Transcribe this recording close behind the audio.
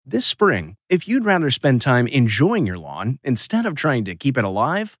This spring, if you'd rather spend time enjoying your lawn instead of trying to keep it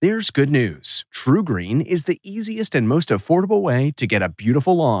alive, there's good news. TruGreen is the easiest and most affordable way to get a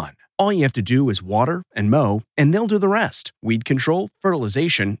beautiful lawn. All you have to do is water and mow, and they'll do the rest. Weed control,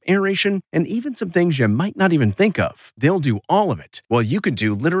 fertilization, aeration, and even some things you might not even think of. They'll do all of it, while you can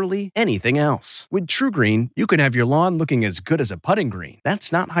do literally anything else. With TruGreen, you can have your lawn looking as good as a putting green.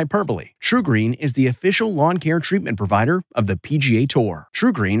 That's not hyperbole. TruGreen is the official lawn care treatment provider of the PGA Tour.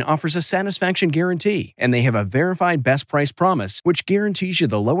 TruGreen offers a satisfaction guarantee, and they have a verified best price promise, which guarantees you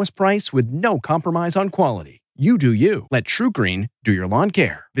the lowest price with no compromise on quality. You do you. Let TruGreen do your lawn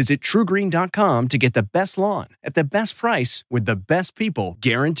care. Visit TruGreen.com to get the best lawn at the best price with the best people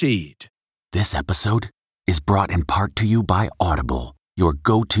guaranteed. This episode is brought in part to you by Audible, your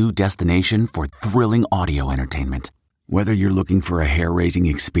go-to destination for thrilling audio entertainment. Whether you're looking for a hair-raising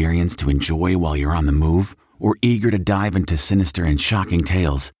experience to enjoy while you're on the move or eager to dive into sinister and shocking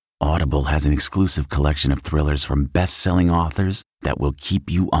tales, Audible has an exclusive collection of thrillers from best-selling authors that will keep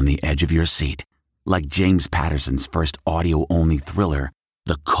you on the edge of your seat. Like James Patterson's first audio-only thriller,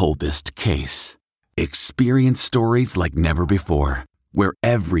 The Coldest Case. Experience stories like never before, where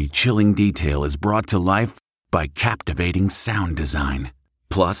every chilling detail is brought to life by captivating sound design.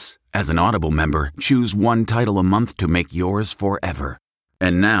 Plus, as an Audible member, choose one title a month to make yours forever.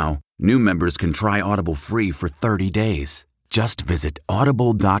 And now, new members can try Audible free for 30 days. Just visit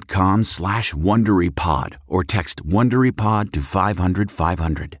audible.com/WonderyPod or text WonderyPod to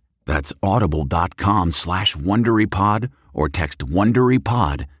 500-500. That's audible.com/WonderyPod or text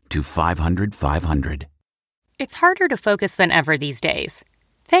WonderyPod to 500-500. It's harder to focus than ever these days.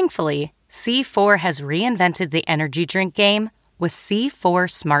 Thankfully, C4 has reinvented the energy drink game with C4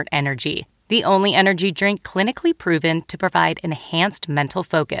 Smart Energy, the only energy drink clinically proven to provide enhanced mental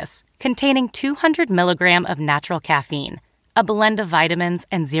focus, containing 200 milligrams of natural caffeine, a blend of vitamins,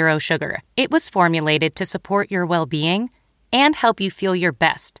 and zero sugar. It was formulated to support your well-being and help you feel your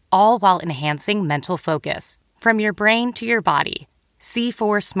best, all while enhancing mental focus. From your brain to your body,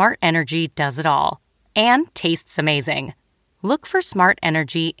 C4 Smart Energy does it all. And tastes amazing. Look for Smart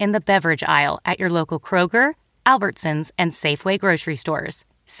Energy in the beverage aisle at your local Kroger, Albertsons, and Safeway grocery stores.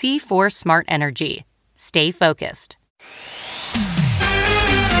 C4 Smart Energy. Stay focused.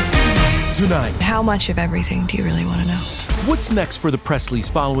 Tonight, how much of everything do you really want to know? What's next for the Presleys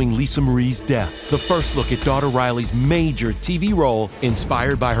following Lisa Marie's death? The first look at daughter Riley's major TV role,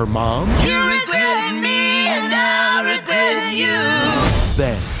 inspired by her mom. You regretted me and I regretted you.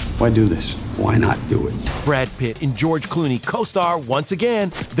 Then, why do this? Why not do it? Brad Pitt and George Clooney co-star once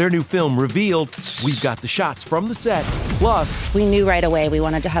again. Their new film revealed. We've got the shots from the set. Plus, we knew right away we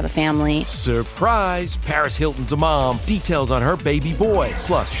wanted to have a family. Surprise! Paris Hilton's a mom. Details on her baby boy.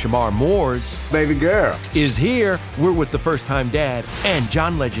 Plus, Shamar Moore's baby girl is here. We're with the first-time dad and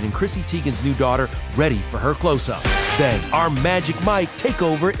John Legend and Chrissy Teigen's new daughter, ready for her close-up. Then, our Magic Mike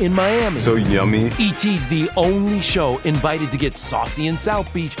takeover in Miami. So yummy. E.T.'s the only show invited to get saucy in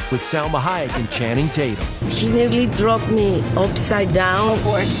South Beach with Salma Hayek and Channing Tatum. She nearly dropped me upside down.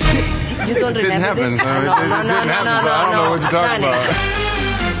 You don't remember this? No, I don't know what you're talking about.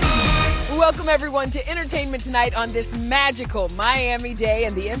 Welcome, everyone, to Entertainment Tonight on this magical Miami day.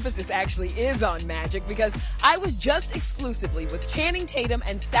 And the emphasis actually is on magic because I was just exclusively with Channing Tatum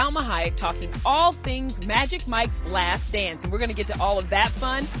and Salma Hayek talking all things Magic Mike's Last Dance. And we're going to get to all of that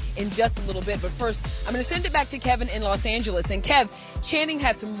fun in just a little bit. But first, I'm going to send it back to Kevin in Los Angeles. And Kev, Channing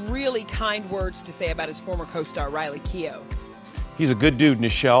had some really kind words to say about his former co-star, Riley Keough. He's a good dude,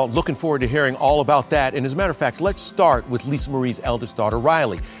 Nichelle. Looking forward to hearing all about that. And as a matter of fact, let's start with Lisa Marie's eldest daughter,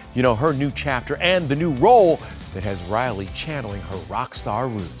 Riley. You know, her new chapter and the new role that has Riley channeling her rock star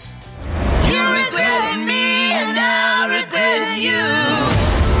roots. You regretted me and I regretted you.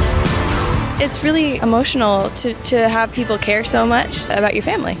 It's really emotional to have people care so much about your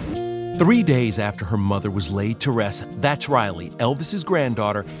family. 3 days after her mother was laid to rest, that's Riley, Elvis's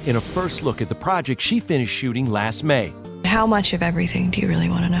granddaughter, in a first look at the project she finished shooting last May. How much of everything do you really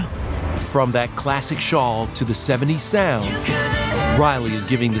want to know? From that classic shawl to the 70s sound, Riley is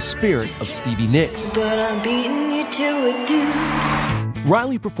giving the spirit of Stevie Nicks. But I'm beating you to a dude.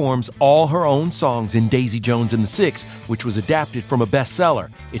 Riley performs all her own songs in Daisy Jones and the Six, which was adapted from a bestseller.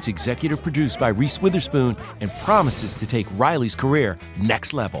 It's executive produced by Reese Witherspoon and promises to take Riley's career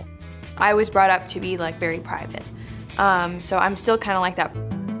next level. I was brought up to be very private. So I'm still kind of like that.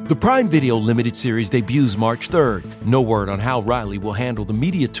 The Prime Video limited series debuts March 3rd. No word on how Riley will handle the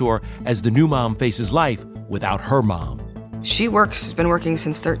media tour as the new mom faces life without her mom. Has been working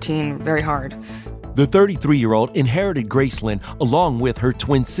since 13, very hard. The 33-year-old inherited Graceland along with her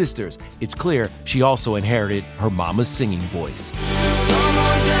twin sisters. It's clear she also inherited her mama's singing voice.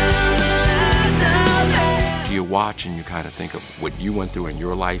 Someone tell watch and you kind of think of what you went through in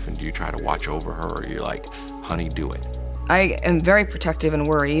your life, and do you try to watch over her, or you're like, honey, do it? I am very protective and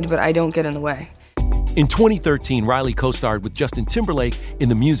worried, but I don't get in the way. In 2013, Riley co-starred with Justin Timberlake in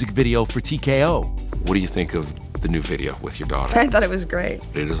the music video for TKO. What do you think of the new video with your daughter? I thought it was great.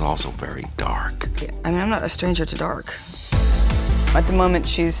 It is also very dark. I mean, I'm not a stranger to dark. At the moment,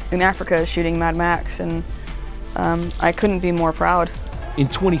 she's in Africa shooting Mad Max, and I couldn't be more proud. In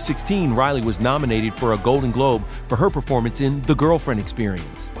 2016, Riley was nominated for a Golden Globe for her performance in The Girlfriend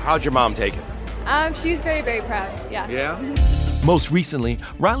Experience. How'd your mom take it? She was very, very proud, yeah. Yeah? Most recently,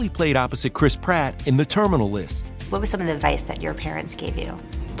 Riley played opposite Chris Pratt in The Terminal List. What was some of the advice that your parents gave you?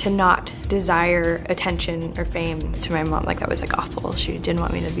 To not desire attention or fame. To my mom, like, that was like awful. She didn't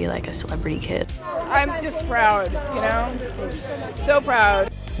want me to be like a celebrity kid. I'm just proud, you know? So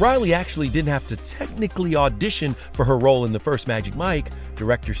proud. Riley actually didn't have to technically audition for her role in the first Magic Mike.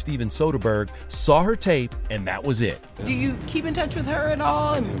 Director Steven Soderbergh saw her tape, and that was it. Do you keep in touch with her at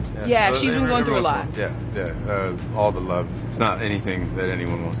all? Yeah, she's been going through a lot. Yeah, all the love. It's not anything that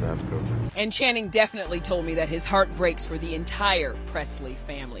anyone wants to have to go through. And Channing definitely told me that his heart breaks for the entire Presley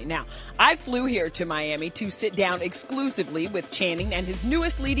family. Now, I flew here to Miami to sit down exclusively with Channing and his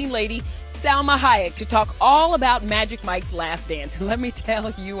newest leading lady, Salma Hayek, to talk all about Magic Mike's Last Dance. And let me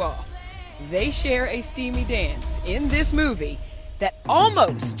tell you all, they share a steamy dance in this movie that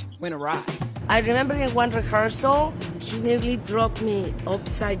almost went awry. I remember in one rehearsal, he nearly dropped me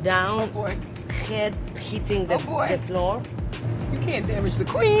upside down, head hitting the floor. You can't damage the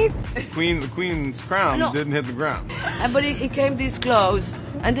queen. The queen's crown didn't hit the ground. But it came this close,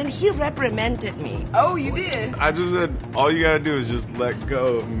 and then he reprimanded me. Oh, you did? I just said, all you gotta do is just let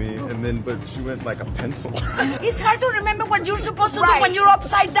go of me, but she went like a pencil. It's hard to remember what you're supposed to do when you're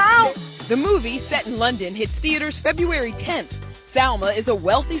upside down. The movie, set in London, hits theaters February 10th. Salma is a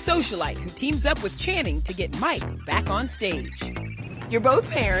wealthy socialite who teams up with Channing to get Mike back on stage. You're both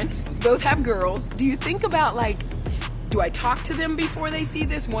parents, both have girls. Do you think about, do I talk to them before they see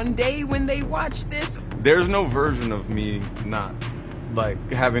this one day when they watch this? There's no version of me not,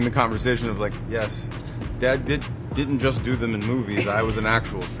 having the conversation of, yes, Dad didn't just do them in movies. I was an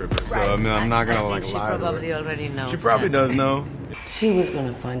actual stripper, so I mean, I'm not gonna lie to her. She probably already knows. She probably does know. She was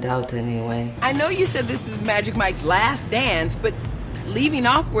gonna find out anyway. I know you said this is Magic Mike's last dance, but leaving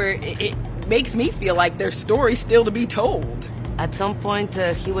off where it makes me feel like there's stories still to be told. At some point,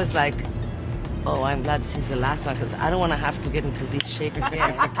 he was like, oh, I'm glad this is the last one, because I don't want to have to get into this shape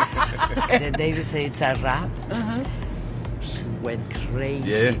again. The day they say it's a wrap, he went crazy.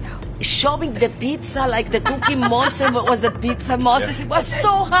 Yeah. Shoving the pizza like the Cookie Monster, but was the pizza monster. Yeah. He was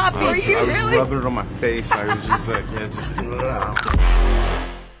so happy. I was rubbing it on my face. I was just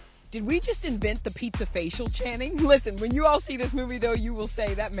Did we just invent the pizza facial, Channing? Listen, when you all see this movie, though, you will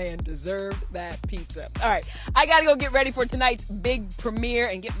say that man deserved that pizza. All right, I got to go get ready for tonight's big premiere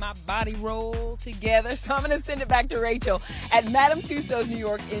and get my body roll together. So I'm going to send it back to Rachel at Madame Tussauds, New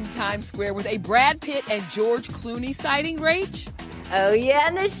York, in Times Square with a Brad Pitt and George Clooney sighting, Rach. Oh, yeah,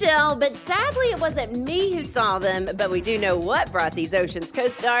 Nichelle, but sadly it wasn't me who saw them, but we do know what brought these Oceans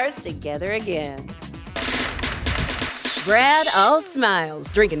co-stars together again. Brad all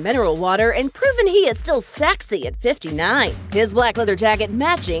smiles, drinking mineral water and proving he is still sexy at 59. His black leather jacket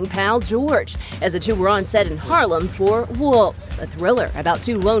matching pal George, as the two were on set in Harlem for Wolves, a thriller about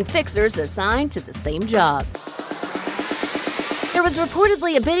two lone fixers assigned to the same job. There was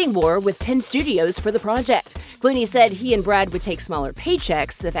reportedly a bidding war with 10 studios for the project. Clooney said he and Brad would take smaller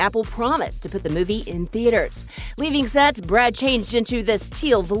paychecks if Apple promised to put the movie in theaters. Leaving set, Brad changed into this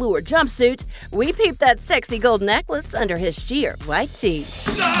teal velour jumpsuit. We peeped that sexy gold necklace under his sheer white tee.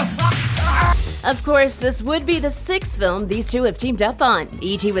 Of course, this would be the 6th film these two have teamed up on.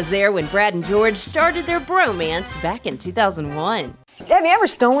 E.T. was there when Brad and George started their bromance back in 2001. Have you ever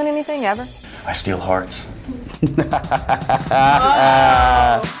stolen anything, ever? I steal hearts.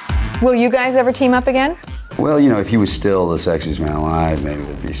 Will you guys ever team up again? Well, if he was still the sexiest man alive, maybe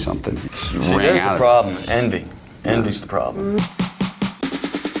there'd be something. See, there's the problem. Envy. Envy's the problem.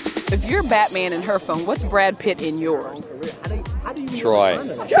 If you're Batman in her phone, what's Brad Pitt in yours? Troy.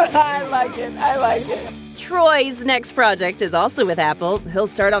 I like it. Troy's next project is also with Apple. He'll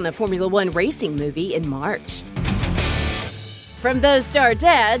start on a Formula One racing movie in March. From those star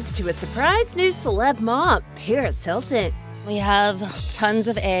dads to a surprise new celeb mom, Paris Hilton. We have tons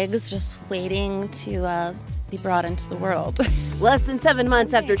of eggs just waiting to he brought into the world. Less than 7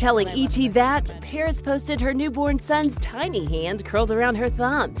 months after telling E.T. that, Paris posted her newborn son's tiny hand curled around her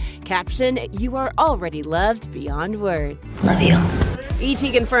thumb. Caption, "You are already loved beyond words." Love you.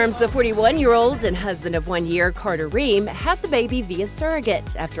 E.T. confirms the 41-year-old and husband of 1 year, Carter Ream, had the baby via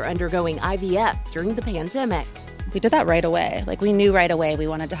surrogate after undergoing IVF during the pandemic. We did that right away. We knew right away we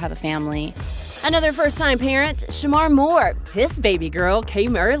wanted to have a family. Another first-time parent, Shamar Moore. His baby girl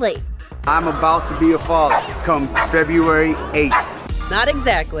came early. I'm about to be a father come February 8th. Not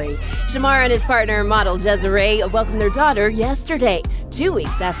exactly. Shamar and his partner, model Desiree, welcomed their daughter yesterday, 2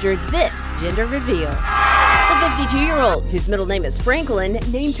 weeks after this gender reveal. The 52-year-old, whose middle name is Franklin,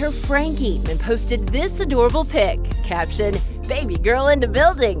 named her Frankie and posted this adorable pic. Caption, "Baby girl in the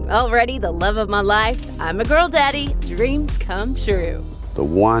building. Already the love of my life. I'm a girl daddy. Dreams come true." The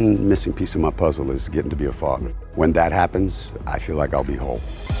one missing piece of my puzzle is getting to be a father. When that happens, I feel like I'll be whole.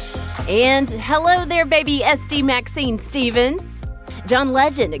 And hello there, baby SD Maxine Stevens. John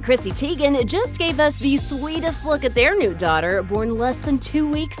Legend and Chrissy Teigen just gave us the sweetest look at their new daughter, born less than 2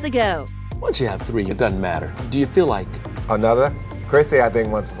 weeks ago. Once you have 3, it doesn't matter. Do you feel like another? Chrissy, I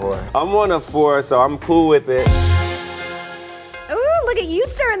think, wants 4. I'm one of 4, so I'm cool with it. Ooh, look at you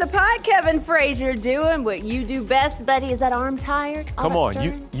stirring the pot, Kevin Frazier, doing what you do best, buddy. Is that arm tired? Come on,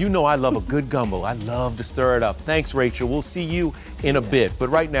 you know I love a good gumbo. I love to stir it up. Thanks, Rachel. We'll see you in a bit. But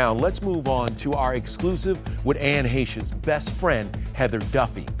right now, let's move on to our exclusive with Anne Heche's best friend, Heather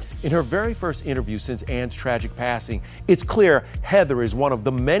Duffy. In her very first interview since Anne's tragic passing, it's clear Heather is one of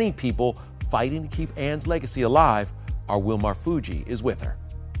the many people fighting to keep Anne's legacy alive. Our Wilmar Fuji is with her.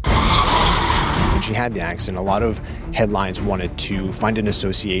 When she had the accident, a lot of headlines wanted to find an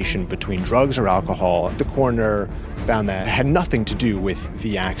association between drugs or alcohol. The coroner found that it had nothing to do with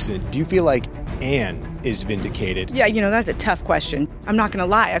the accident. Do you feel like Anne is vindicated? Yeah, that's a tough question. I'm not going to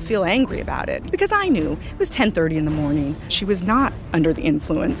lie, I feel angry about it because I knew it was 10:30 in the morning. She was not under the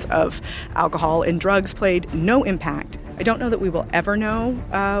influence of alcohol, and drugs played no impact. I don't know that we will ever know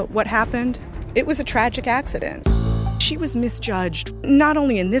what happened. It was a tragic accident. She was misjudged, not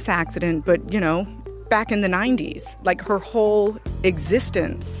only in this accident, but, back in the 90s. Her whole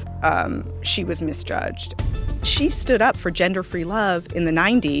existence, she was misjudged. She stood up for gender-free love in the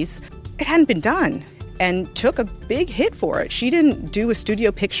 90s. It hadn't been done and took a big hit for it. She didn't do a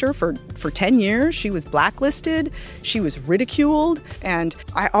studio picture for 10 years. She was blacklisted. She was ridiculed. And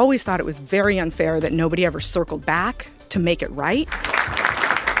I always thought it was very unfair that nobody ever circled back to make it right.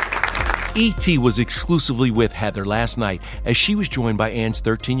 E.T. was exclusively with Heather last night as she was joined by Anne's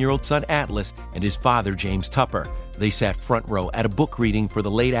 13-year-old son Atlas and his father James Tupper. They sat front row at a book reading for the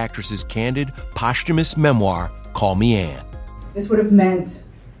late actress's candid, posthumous memoir, Call Me Anne. This would have meant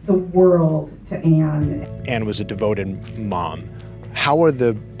the world to Anne. Anne was a devoted mom. How are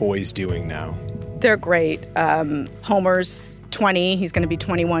the boys doing now? They're great. Homer's 20. He's going to be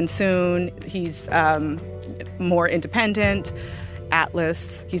 21 soon. He's more independent.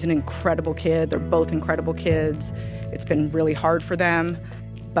 Atlas, he's an incredible kid. They're both incredible kids. It's been really hard for them,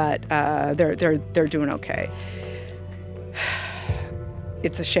 but they're doing okay.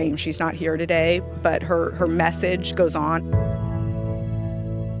 It's a shame she's not here today, but her message goes on.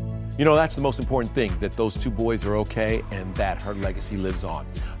 That's the most important thing, that those 2 boys are okay and that her legacy lives on.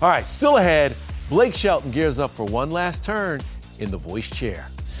 All right, still ahead, Blake Shelton gears up for one last turn in the voice chair.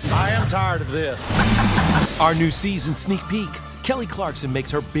 I am tired of this. Our new season sneak peek. Kelly Clarkson makes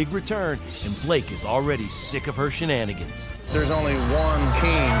her big return, and Blake is already sick of her shenanigans. There's only one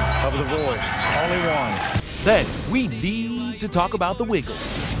king of The Voice. Only one. Then we need to talk about the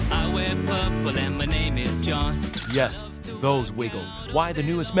Wiggles. I wear purple and my name is John. Yes, those Wiggles. Why the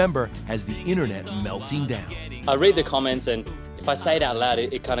newest member has the internet melting down. I read the comments, and if I say it out loud,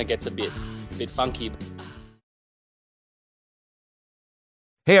 it kind of gets a bit funky.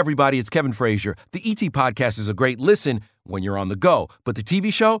 Hey everybody, it's Kevin Frazier. The ET Podcast is a great listen when you're on the go, but the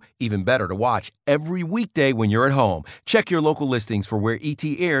TV show, even better to watch every weekday when you're at home. Check your local listings for where ET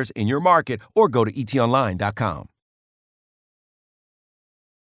airs in your market or go to etonline.com.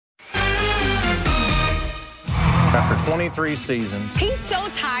 After 23 seasons. He's so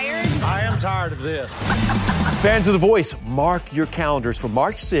tired. I am tired of this. Fans of The Voice, mark your calendars for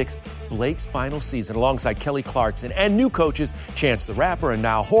March 6th, Blake's final season, alongside Kelly Clarkson and new coaches Chance the Rapper and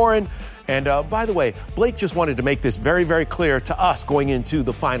Niall Horan. And by the way, Blake just wanted to make this very, very clear to us going into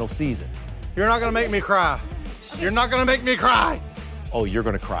the final season. You're not going to make me cry. You're not going to make me cry. Oh, you're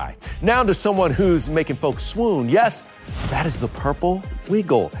going to cry. Now to someone who's making folks swoon. Yes, that is the Purple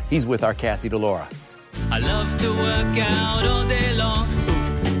Wiggle. He's with our Cassie DeLaura. I love to work out all day long.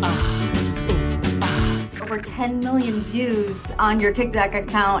 Ooh, ah, ooh, ah. over 10 million views on your TikTok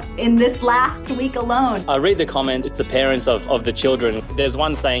account in this last week alone. I read the comments. It's the parents of the children. There's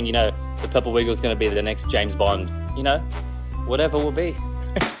one saying, you know, the Purple Wiggle's going to be the next James Bond. You know, whatever will be.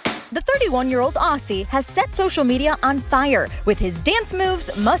 The 31-year-old Aussie has set social media on fire with his dance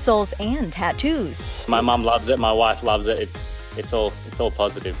moves, muscles, and tattoos. My mum loves it. My wife loves it. It's all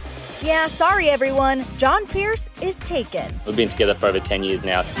positive. Yeah, sorry everyone. John Pierce is taken. We've been together for over 10 years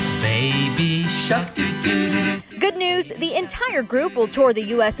now. Baby shark doo-doo-doo. Good news, the entire group will tour the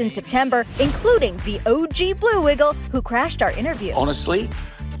U.S. in September, including the OG Blue Wiggle, who crashed our interview. Honestly,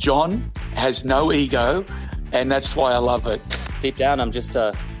 John has no ego, and that's why I love it. Deep down, I'm just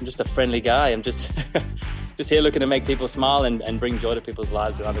a friendly guy. I'm just here looking to make people smile and bring joy to people's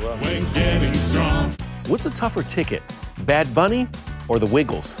lives around the world. What's a tougher ticket, Bad Bunny or the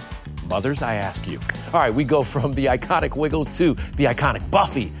Wiggles? Mothers, I ask you. All right, we go from the iconic Wiggles to the iconic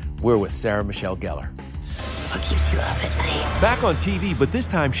Buffy. We're with Sarah Michelle Gellar. What keeps you up at night? Back on TV, but this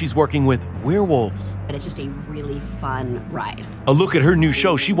time she's working with werewolves. But it's just a really fun ride. A look at her new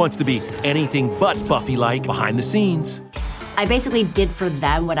show. She wants to be anything but Buffy-like behind the scenes. I basically did for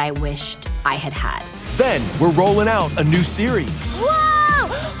them what I wished I had had. Then we're rolling out a new series. Whoa!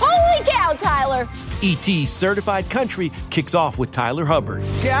 Holy cow, Tyler! E.T. Certified Country kicks off with Tyler Hubbard.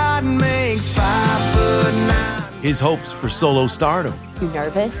 God makes 5'9". His hopes for solo stardom. You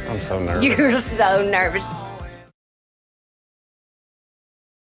nervous? I'm so nervous. You're so nervous.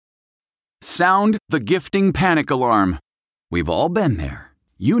 Sound the gifting panic alarm. We've all been there.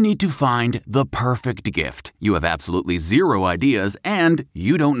 You need to find the perfect gift. You have absolutely zero ideas and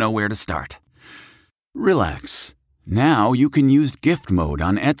you don't know where to start. Relax. Now you can use gift mode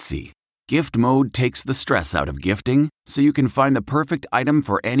on Etsy. Gift mode takes the stress out of gifting, so you can find the perfect item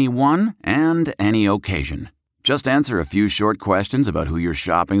for anyone and any occasion. Just answer a few short questions about who you're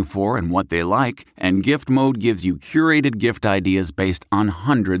shopping for and what they like, and gift mode gives you curated gift ideas based on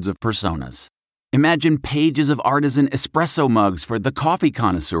hundreds of personas. Imagine pages of artisan espresso mugs for the coffee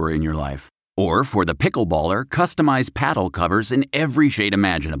connoisseur in your life. Or for the pickleballer, customized paddle covers in every shade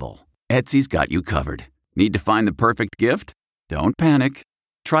imaginable. Etsy's got you covered. Need to find the perfect gift? Don't panic.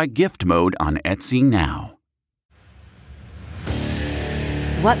 Try gift mode on Etsy now.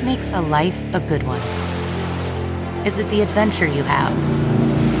 What makes a life a good one? Is it the adventure you have?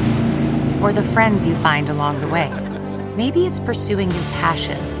 Or the friends you find along the way? Maybe it's pursuing your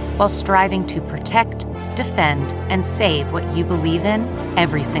passion while striving to protect, defend, and save what you believe in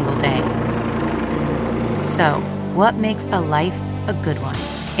every single day. So, what makes a life a good one?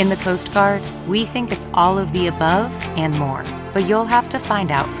 In the Coast Guard, we think it's all of the above and more, but you'll have to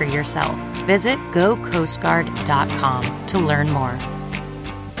find out for yourself. Visit gocoastguard.com to learn more.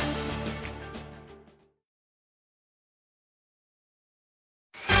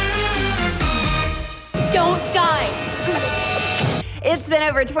 Don't die! It's been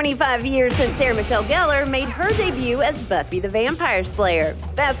over 25 years since Sarah Michelle Gellar made her debut as Buffy the Vampire Slayer.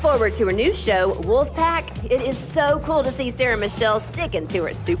 Fast forward to her new show, Wolfpack. It is so cool to see Sarah Michelle sticking to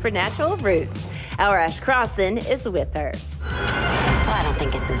her supernatural roots. Our Ash Crossan is with her. Well, I don't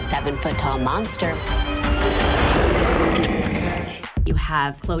think it's a 7-foot-tall monster. You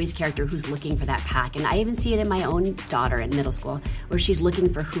have Chloe's character who's looking for that pack, and I even see it in my own daughter in middle school, where she's looking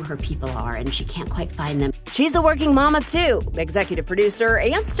for who her people are, and she can't quite find them. She's a working mom of two, executive producer,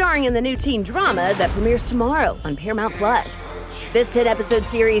 and starring in the new teen drama that premieres tomorrow on Paramount+. This 10-episode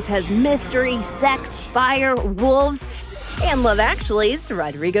series has mystery, sex, fire, wolves, and Love Actually's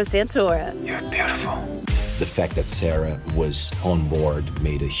Rodrigo Santoro. You're beautiful. The fact that Sarah was on board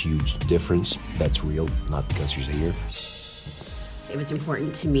made a huge difference. That's real, not because she's here. It was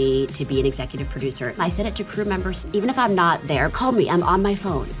important to me to be an executive producer. I said it to crew members, even if I'm not there, call me, I'm on my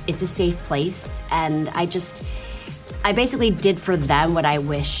phone. It's a safe place, and I basically did for them what I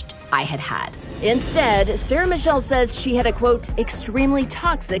wished I had had. Instead, Sarah Michelle says she had a, quote, extremely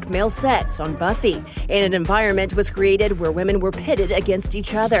toxic male set on Buffy, and an environment was created where women were pitted against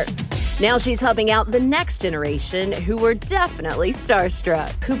each other. Now she's helping out the next generation who were definitely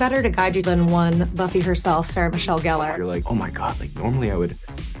starstruck. Who better to guide you than one Buffy herself, Sarah Michelle Gellar? You're like, oh my God, like normally I would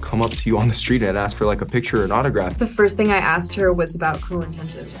come up to you on the street and ask for like a picture or an autograph. The first thing I asked her was about Cruel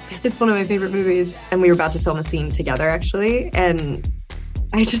Intentions. It's one of my favorite movies, and we were about to film a scene together actually, and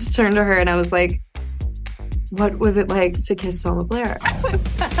I just turned to her and I was like, what was it like to kiss Selma Blair?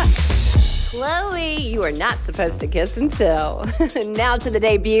 Chloe, you are not supposed to kiss and tell. Now to the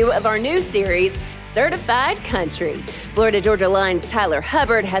debut of our new series, Certified Country. Florida Georgia Line's Tyler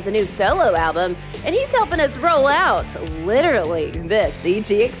Hubbard has a new solo album, and he's helping us roll out, literally, this ET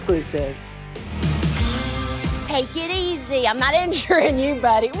exclusive. Take it easy. I'm not injuring you,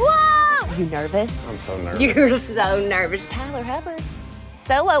 buddy. Whoa! You nervous? I'm so nervous. You're so nervous. Tyler Hubbard,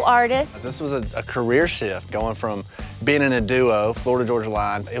 solo artist. This was a career shift, going from being in a duo, Florida Georgia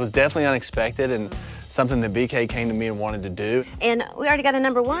Line. It was definitely unexpected and something that BK came to me and wanted to do. And we already got a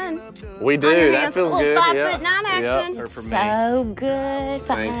number one. We do. That feels good. 5'9" action. Yep, for me. So good.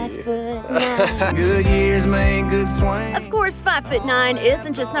 5'9". Good years make good swing. Of course, 5'9"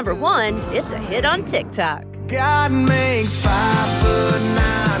 isn't just number one. It's a hit on TikTok. God makes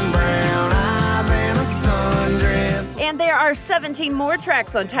 5'9" brown eyes and a sundress. And there are 17 more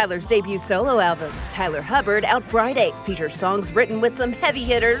tracks on Tyler's debut solo album, Tyler Hubbard, out Friday. Features songs written with some heavy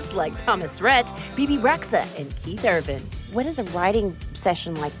hitters like Thomas Rhett, Bebe Rexha, and Keith Urban. What is a writing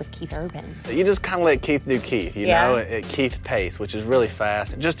session like with Keith Urban? You just kind of let Keith do Keith, you know, at Keith's pace, which is really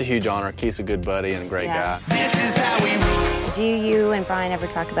fast. Just a huge honor. Keith's a good buddy and a great guy. This is how we roll. Do you and Brian ever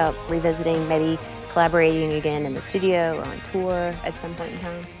talk about revisiting, maybe collaborating again in the studio or on tour at some point in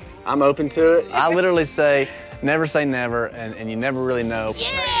time? I'm open to it. I literally say never and you never really know.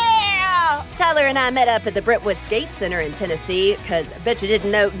 Yeah! Tyler and I met up at the Brentwood Skate Center in Tennessee because I bet you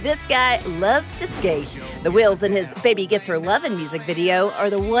didn't know this guy loves to skate. The wheels in his Baby Gets Her Lovin' music video are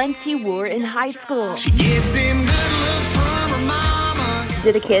the ones he wore in high school. She gets him good looks from her mama.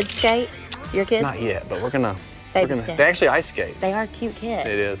 Do the kids skate? Your kids? Not yet, but we're gonna They actually ice skate. They are cute kids.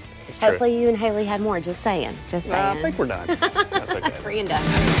 It is. It's true. Hopefully you and Haley have more. Just saying. I think we're done. That's okay. 3 and done.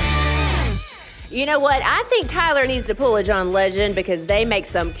 You know what? I think Tyler needs to pull a John Legend because they make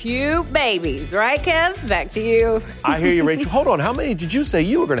some cute babies. Right, Kev? Back to you. I hear you, Rachel. Hold on. How many did you say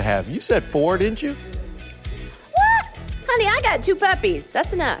you were going to have? You said 4, didn't you? What? Honey, I got 2 puppies.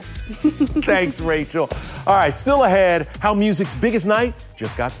 That's enough. Thanks, Rachel. All right, still ahead, how music's biggest night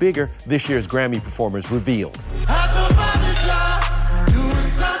just got bigger. This year's Grammy performers revealed.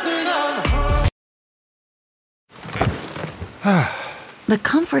 The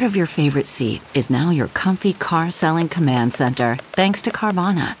comfort of your favorite seat is now your comfy car selling command center, thanks to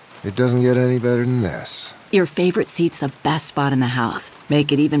Carvana. It doesn't get any better than this. Your favorite seat's the best spot in the house.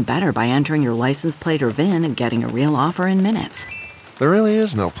 Make it even better by entering your license plate or VIN and getting a real offer in minutes. There really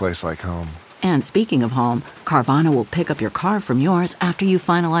is no place like home. And speaking of home, Carvana will pick up your car from yours after you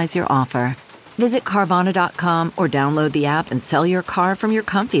finalize your offer. Visit Carvana.com or download the app and sell your car from your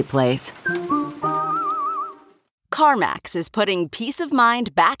comfy place. CarMax is putting peace of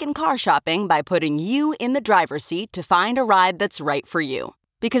mind back in car shopping by putting you in the driver's seat to find a ride that's right for you.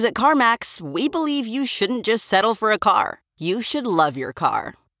 Because at CarMax, we believe you shouldn't just settle for a car. You should love your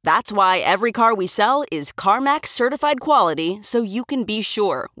car. That's why every car we sell is CarMax certified quality, so you can be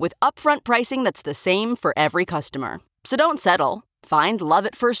sure with upfront pricing that's the same for every customer. So don't settle. Find love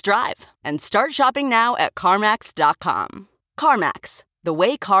at first drive and start shopping now at CarMax.com. CarMax, the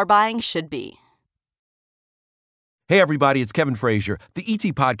way car buying should be. Hey, everybody, it's Kevin Frazier. The ET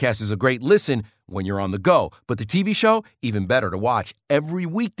Podcast is a great listen when you're on the go, but the TV show, even better to watch every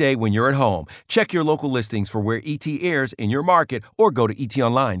weekday when you're at home. Check your local listings for where ET airs in your market or go to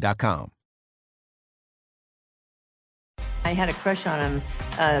etonline.com. I had a crush on him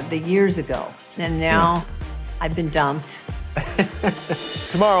the years ago, and now I've been dumped.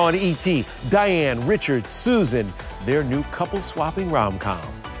 Tomorrow on ET, Diane, Richard, Susan, their new couple-swapping rom-com.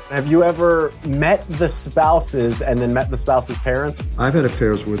 Have you ever met the spouses and then met the spouse's parents? I've had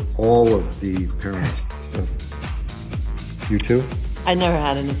affairs with all of the parents. You too? I never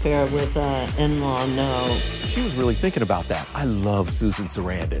had an affair with in-law, no. She was really thinking about that. I love Susan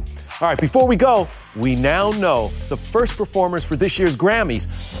Sarandon. All right, before we go, we now know the first performers for this year's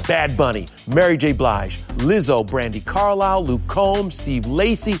Grammys: Bad Bunny, Mary J. Blige, Lizzo, Brandi Carlile, Luke Combs, Steve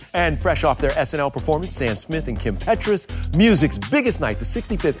Lacy, and fresh off their SNL performance, Sam Smith and Kim Petras. Music's biggest night, the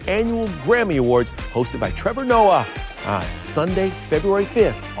 65th Annual Grammy Awards, hosted by Trevor Noah, on Sunday, February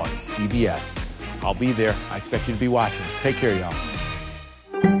 5th on CBS. I'll be there. I expect you to be watching. Take care, y'all.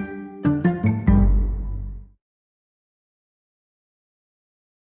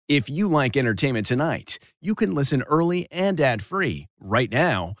 If you like Entertainment Tonight, you can listen early and ad-free right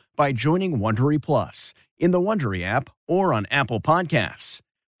now by joining Wondery Plus in the Wondery app or on Apple Podcasts.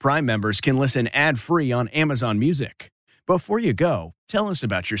 Prime members can listen ad-free on Amazon Music. Before you go, tell us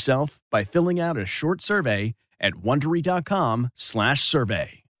about yourself by filling out a short survey at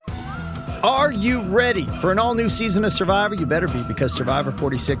Wondery.com/survey. Are you ready for an all-new season of Survivor? You better be, because Survivor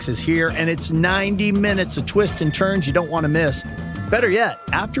 46 is here, and it's 90 minutes of twists and turns you don't want to miss. Better yet,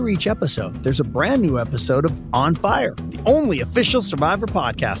 after each episode, there's a brand new episode of On Fire, the only official Survivor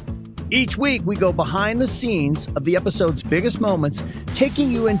podcast. Each week, we go behind the scenes of the episode's biggest moments, taking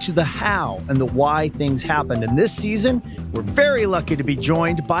you into the how and the why things happened. And this season, we're very lucky to be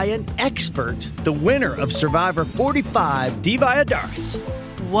joined by an expert, the winner of Survivor 45, Dee Valladares.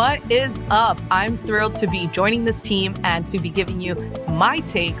 What is up? I'm thrilled to be joining this team and to be giving you my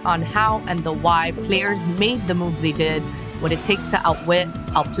take on how and the why players made the moves they did, what it takes to outwit,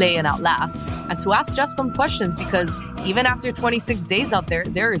 outplay, and outlast, and to ask Jeff some questions because even after 26 days out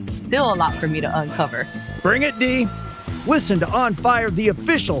there is still a lot for me to uncover. Bring it, D. Listen to On Fire, the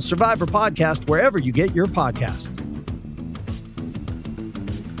official Survivor podcast, wherever you get your podcasts.